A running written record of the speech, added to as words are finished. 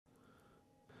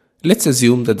Let's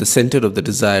assume that the center of the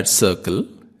desired circle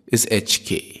is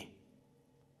HK.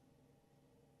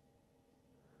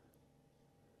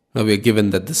 Now we are given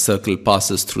that the circle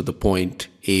passes through the point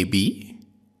AB.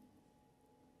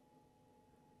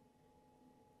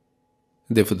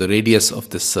 Therefore, the radius of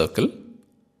this circle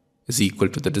is equal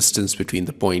to the distance between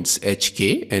the points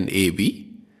HK and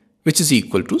AB, which is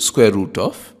equal to square root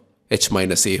of h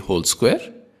minus a whole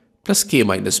square plus k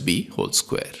minus b whole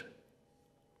square.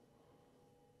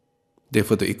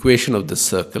 Therefore, the equation of this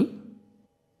circle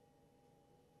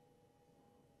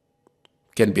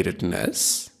can be written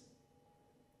as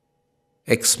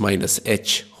x minus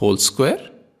h whole square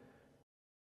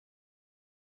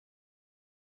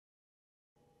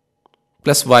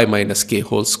plus y minus k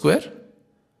whole square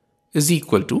is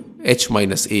equal to h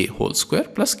minus a whole square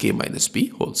plus k minus b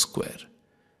whole square.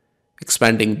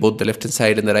 Expanding both the left hand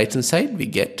side and the right hand side, we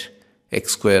get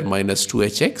x square minus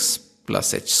 2hx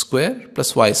plus h square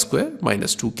plus y square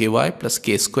minus 2ky plus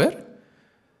k square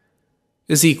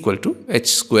is equal to h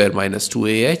square minus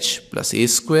 2ah plus a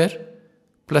square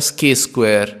plus k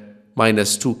square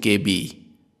minus 2kb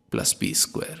plus b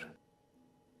square.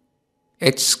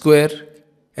 H square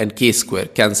and k square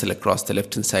cancel across the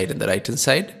left hand side and the right hand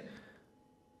side.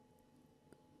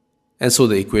 And so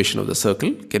the equation of the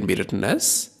circle can be written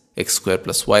as x square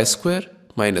plus y square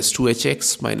minus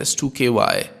 2hx minus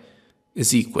 2ky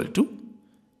is equal to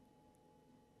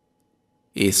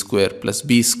a square plus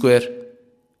b square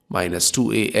minus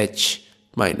 2ah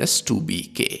minus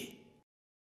 2bk.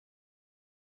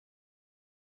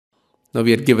 Now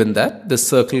we are given that the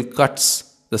circle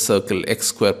cuts the circle x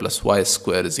square plus y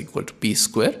square is equal to p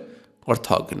square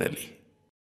orthogonally.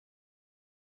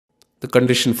 The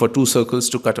condition for two circles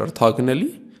to cut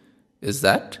orthogonally is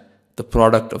that the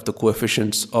product of the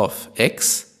coefficients of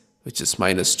x, which is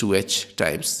minus 2h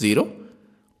times 0,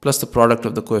 plus the product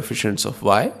of the coefficients of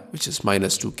y, which is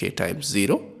minus 2k times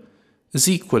 0, is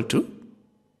equal to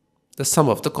the sum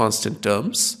of the constant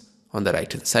terms on the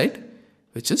right hand side,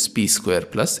 which is p square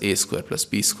plus a square plus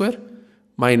b square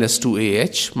minus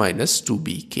 2ah minus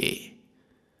 2bk.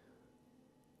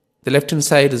 The left hand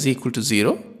side is equal to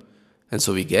 0, and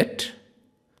so we get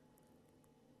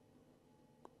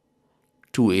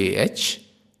 2ah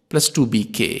plus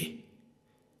 2bk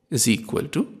is equal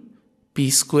to p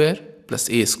square plus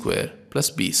a square plus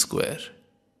b square.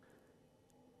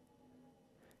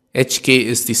 HK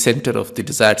is the center of the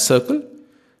desired circle.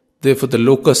 Therefore, the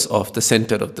locus of the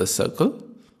center of the circle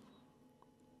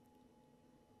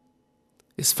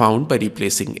is found by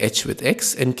replacing h with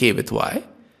x and k with y.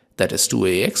 That is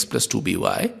 2ax plus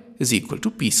 2by is equal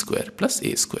to p square plus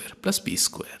a square plus b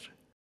square.